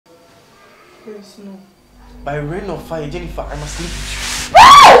Yes, no. By rain or fire, Jennifer, I must sleep with you.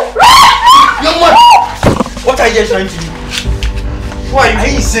 Young man! What are you just trying to do? Who are you? Are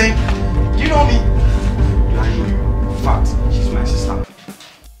you insane? Do you know me? I know you. In fact, she's my sister.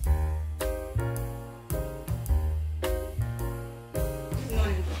 Good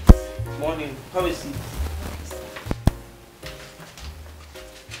morning. Morning. How is he?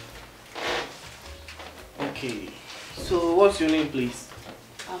 Okay. So, what's your name, please?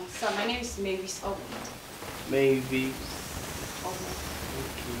 Sir, my name is Mavis Obu. Mavis.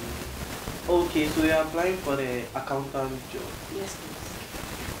 Okay, so you're applying for the accountant job. Yes,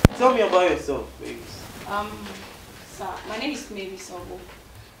 please. Tell me about yourself, Mavis. Sir, my name is Mavis Obu.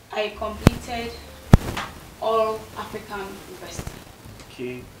 I completed All African University.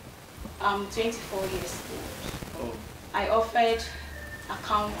 Okay. I'm 24 years old. Oh. I offered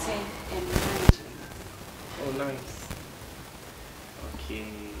accounting and management. Oh, nice. Okay.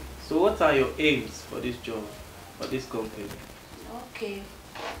 So what are your aims for this job, for this company? Okay.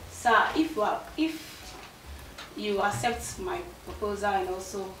 Sir, if you accept my proposal and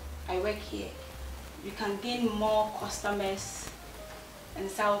also I work here, you can gain more customers,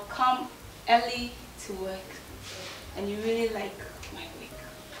 and so I'll come early to work and you really like my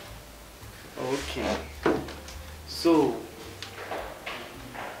work. Okay. So,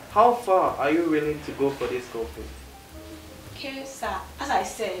 how far are you willing to go for this company? Okay, sir, as I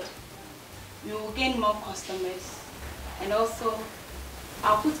said, you will gain more customers, and also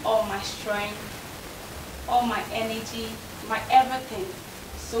I'll put all my strength, all my energy, my everything,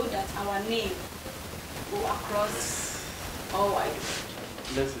 so that our name will across all wide.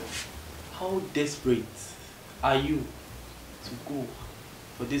 Listen, how desperate are you to go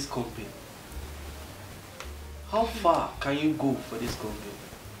for this company? How far can you go for this company?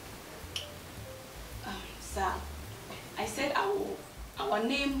 Sir, I said our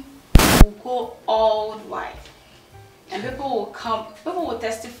name will go all wide, and people will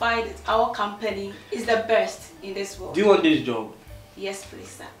testify that our company is the best in this world. Do you want this job? Yes, please,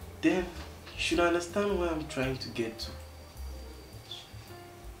 sir. Then you should understand where I'm trying to get to.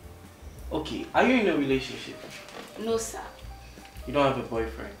 Okay, are you in a relationship? No, sir. You don't have a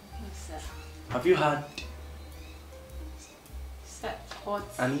boyfriend? No, sir. Have you had What?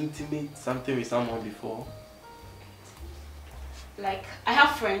 an intimate something with someone before? Like, I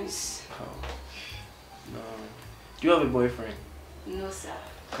have friends. Oh, no. Do you have a boyfriend? No, sir.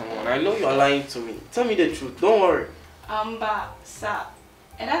 Come on, I know you are lying to me. Tell me the truth, don't worry. But, sir,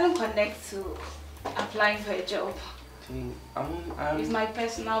 it doesn't connect to applying for a job. It's my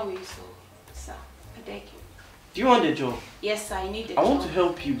personal way, so, sir, I beg you. Do you want the job? Yes, sir, I need it. I want to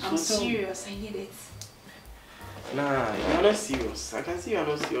help you. I'm serious, I need it. Nah, you're not serious. I can see you're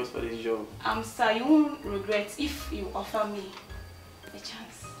not serious for this job. Sir, you won't regret if you offer me a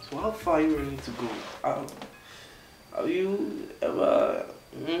chance. So how far are you willing to go? Have you ever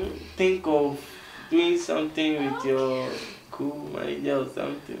think of doing something with your cool manager or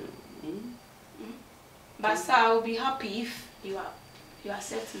something? But sir, I will be happy if you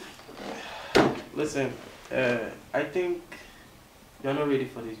accept my. Listen, I think you're not ready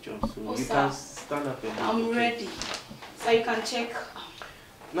for this job, so you can stand up and I'm ready. So you can check.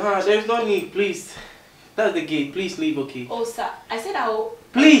 Nah, there's no need, please. That's the gate. Please leave, okay? Oh, sir, I said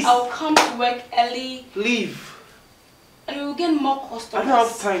Please! I'll come to work early. Leave. And we will get more customers. I don't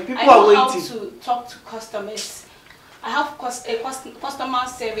have time. People are waiting. I know how to talk to customers. I have a customer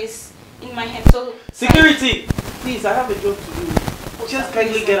service in my head. So security! Please, I have a job to do. Just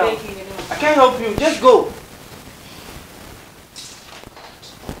kindly get out. I can't help you. Just go.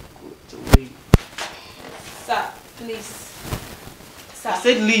 Sir, please. Sir. I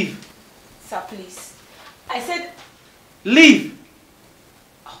said leave. Sir, please. I said leave.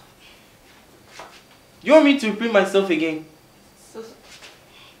 You want me to repeat myself again?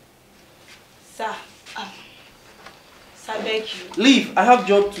 Sir, I beg you. Leave. I have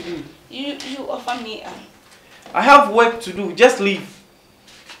job to do. You offer me. I have work to do. Just leave.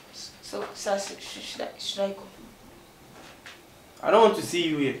 So, sir, should I go? I don't want to see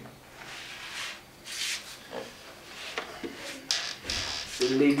you here. A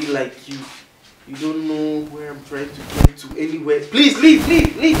lady like you, you don't know where I'm trying to get to anywhere. Please leave,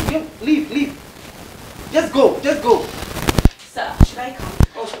 leave, leave, leave, leave. Just go, just go. Sir, should I come?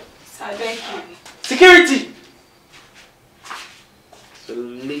 Oh, sir, I beg you. Security! A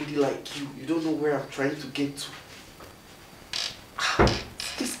lady like you, you don't know where I'm trying to get to.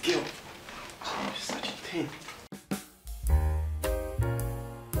 This girl, she's such a thing.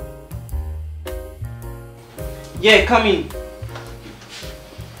 Yeah, come in.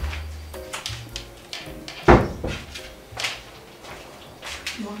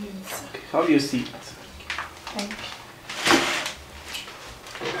 Morning. Have your seat. Thank you.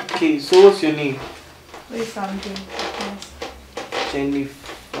 Okay, so what's your name? Please, I'm doing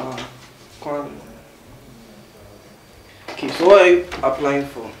Jennifer. Okay, so what are you applying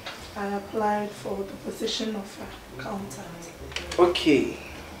for? I applied for the position of accountant. Okay.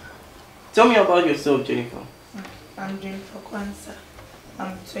 Tell me about yourself, Jennifer. I'm Jennifer Kwanzaa.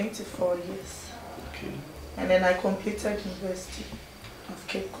 I'm 24 years. Okay. And then I completed University of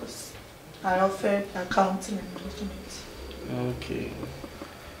Cape Coast. I offered accounting and management. Okay.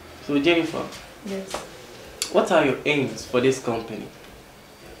 So Jennifer. Yes. What are your aims for this company?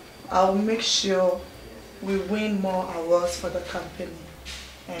 I'll make sure we win more awards for the company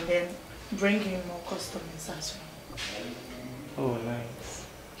and then bring in more customers as well. Oh, nice.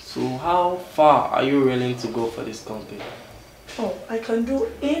 So how far are you willing to go for this company? Oh, I can do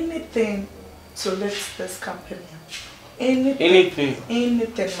anything to lift this company up. Anything. Anything?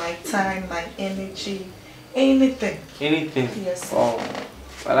 Anything. My time, my energy, anything. Anything? Yes. Wow.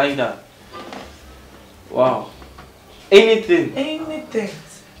 I like that. Wow. Anything? Anything.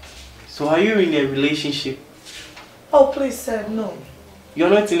 So are you in a relationship? Oh, please, sir, no. You're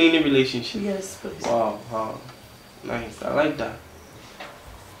not in any relationship? Yes, please. Wow, wow. Nice. I like that.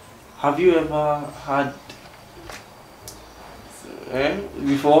 Have you ever had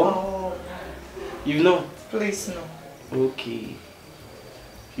before? Oh, You know? please, no. Okay.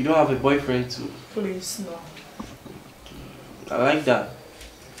 You don't have a boyfriend too? Please, no. I like that.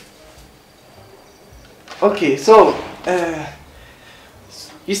 Okay, so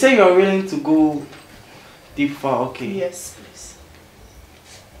you say you are willing to go deep far, okay? Yes, please.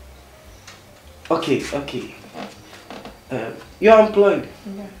 Okay. You are employed.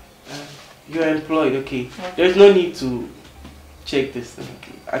 Yeah. You are employed, okay. Okay. There's no need to check this thing,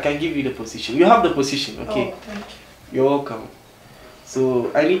 okay. I can give you the position. You have the position, okay. Oh, thank you. You're welcome.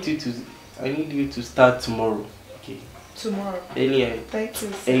 So I need you to start tomorrow, okay. Tomorrow. Earlier. Thank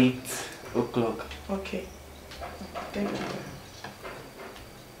you, sir. 8 o'clock. Okay. Thank you.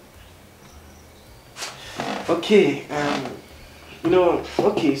 Okay,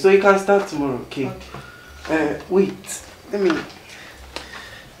 okay, so you can start tomorrow, okay? Wait, let me,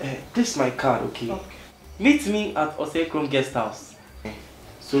 this is my card, okay? Meet me at Osekron Guest House,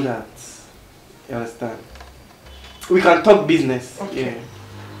 so that, you understand, we can talk business. Okay. Yeah.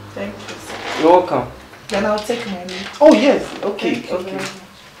 Thank you, sir. You're welcome. Then I'll take my leave. Oh yes, okay, Thank you okay. very much.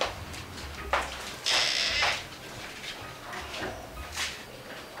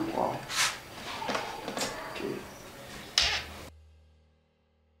 Wow. Okay.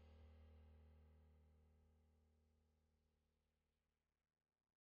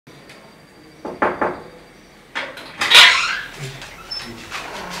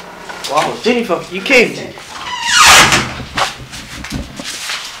 Wow, Jennifer, you came.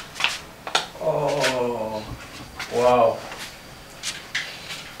 Oh, wow.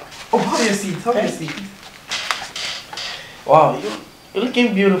 Oh, have your seat, have your seat. Wow, you're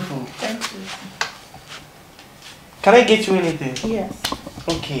looking beautiful. Thank you. Can I get you anything? Yes.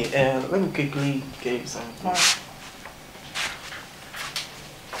 Okay, let me quickly get you something. All right.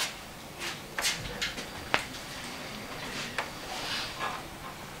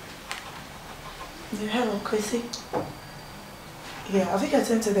 Hello, Chrissy. Yeah, have you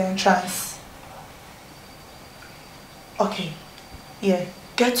gotten to the entrance? Okay. Yeah,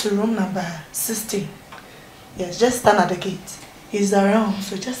 get to room number 16. Yes, just stand at the gate. He's around,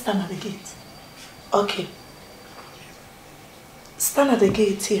 so just stand at the gate. Okay. Stand at the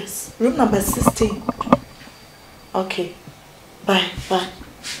gate, yes. Room number 16. Okay. Bye, bye.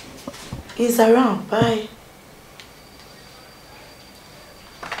 He's around, bye.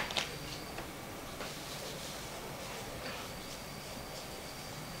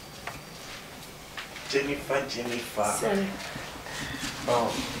 Jennifer. Sorry.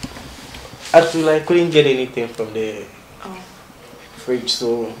 Actually, I couldn't get anything from the fridge,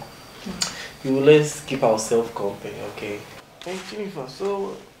 so let's keep ourselves company, okay? Hey, Jennifer,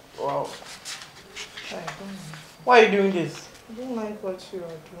 so, wow. Why are you doing this? I don't like what you are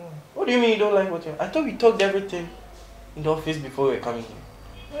doing. What do you mean you don't like what you're... I thought we talked everything in the office before we were coming here.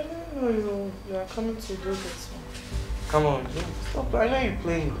 I didn't know you are coming to do this one. Come on, stop. I know you're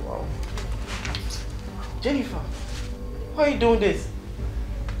playing. Wow. Jennifer, why are you doing this?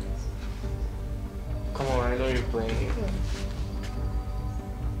 Come on, I know you're playing. Yeah.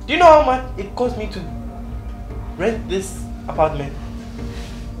 Do you know how much it cost me to rent this apartment?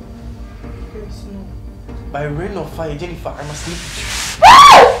 Yes, no. By rain or fire, Jennifer, I must sleep with you.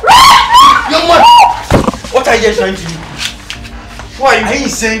 Young man! What are you just trying to do? Who are you? Are you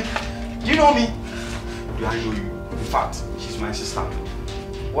insane? Do you know me? Do I know you? In fact, she's my sister.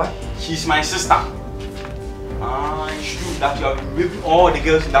 What? She's my sister. Ah, it's true that you have been raping all the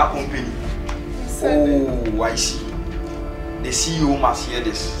girls in that company. Oh, I see. The CEO must hear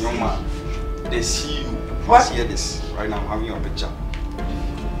this, young man. The CEO must hear this. Right now, I'm having your picture.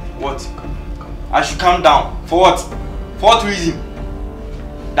 What? I should calm down. For what? For what reason?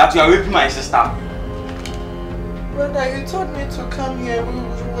 That you are raping my sister. Brother, you told me to come here.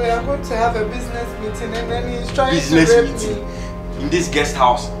 We are going to have a business meeting and then he's trying Business to rape meeting? me. In this guest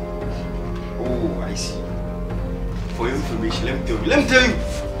house. Oh, I see. For your information, let me tell you.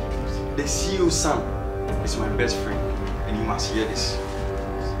 The CEO's son is my best friend. And he must hear this.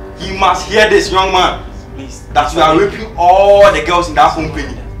 He must hear this, young man. Please. That you are raping all the girls in that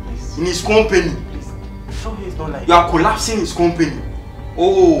company. In his company. Show me it's not like You are collapsing his company.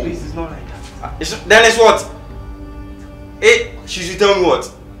 Oh. Please, it's not like that. Then it's what? Hey, she should tell me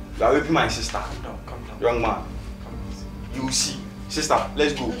what? You are raping my sister. Come down. Young man. You will see. Sister,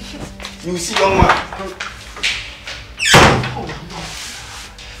 let's go. You will see, young man. Oh, no.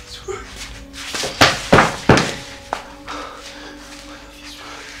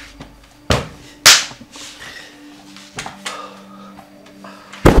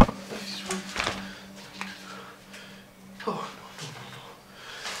 Oh.